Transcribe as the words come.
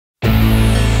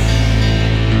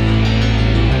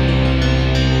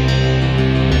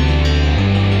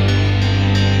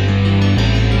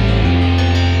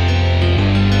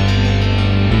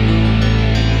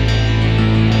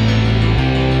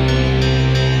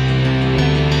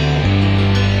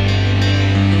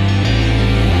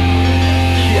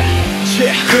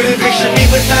picture me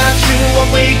without you, I'm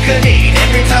weakening.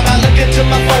 Every time I look into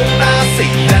my phone, I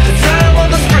see that the time on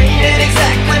the screen, it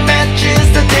exactly matches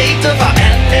the date of our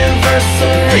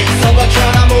anniversary. So I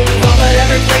try to move on, but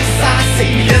every place I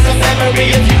see, there's a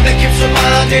memory of you that keeps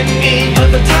reminding me of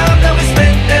the time that we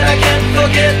spent that I can't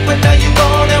forget. But now you're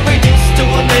gone and reduced to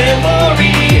a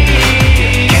memory.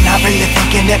 And I really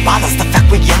thinking it bothers the fact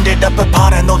we ended up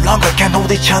apart and no longer can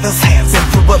hold each other's hands. Been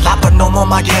through a lot but no more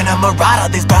my marauder.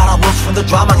 These battle wounds from the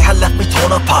drama had left me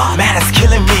torn apart. Man, it's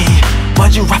killing me.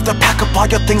 Why'd you have to pack up all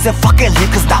your things and fucking leave?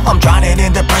 Cause now I'm drowning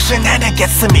in depression and it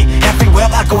gets to me. Everywhere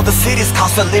I go the city's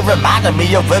constantly reminding me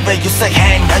of where they used to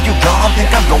hang. Now you gone,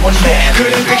 think I'm going mad.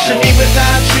 Couldn't picture me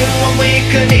without you, I'm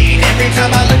weakening. Every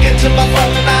time I look into my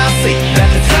phone, I see that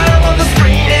the time on the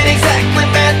screen, it exactly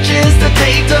matches the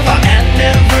date of our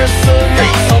anniversary.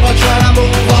 So I try to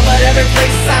move on, but every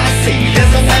place I see,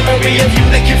 there's a memory of you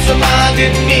that keeps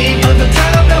reminding me of the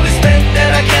time that we spent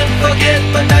that I can't forget.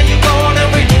 But now you're gone and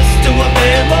reduced to a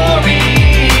memory.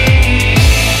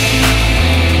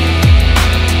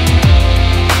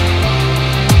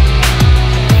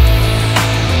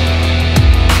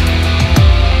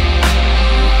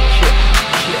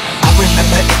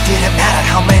 Didn't matter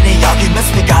how many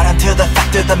arguments we got until the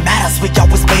fact of the matters we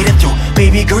always made it through.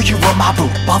 Baby girl, you were my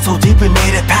boo. Bond so deep we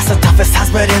made it past the toughest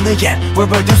times, but in the end we're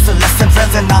reduced to less than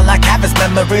friends, and all I have is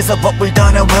memories of what we've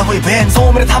done and where we've been.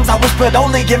 So many times I wish, but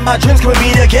only in my dreams can we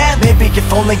meet again. Maybe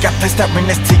if only I placed that ring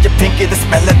next to your pinky, this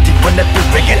melody wouldn't be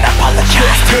ringing. I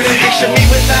apologize. Couldn't picture me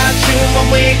without you,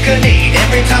 I'm weakening.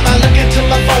 Every time I look into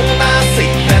my phone, I see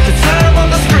that the time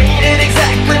on the screen, it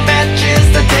exactly matches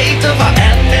the date of our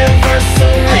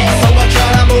anniversary. So I try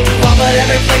to move on, but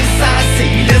every place I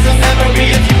see, there's a memory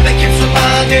of you that keeps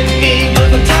reminding me of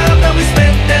the time that we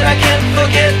spent that I can't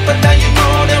forget. But now you're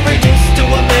gone and reduced to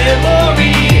a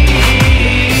memory.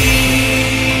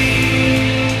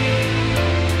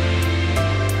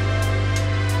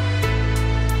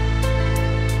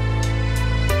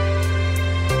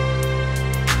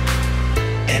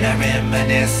 And I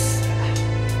reminisce,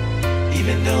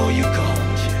 even though you're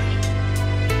gone,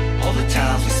 yeah. All the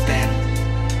times we spent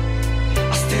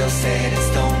are still set in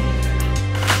stone.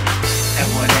 And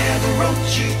whatever road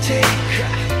you take,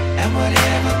 and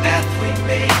whatever path we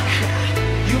make,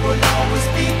 you will always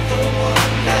be the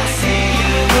one I see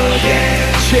you again.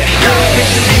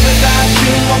 Picture me without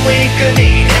you, I'm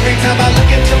weakening. Every time I look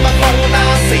into my phone,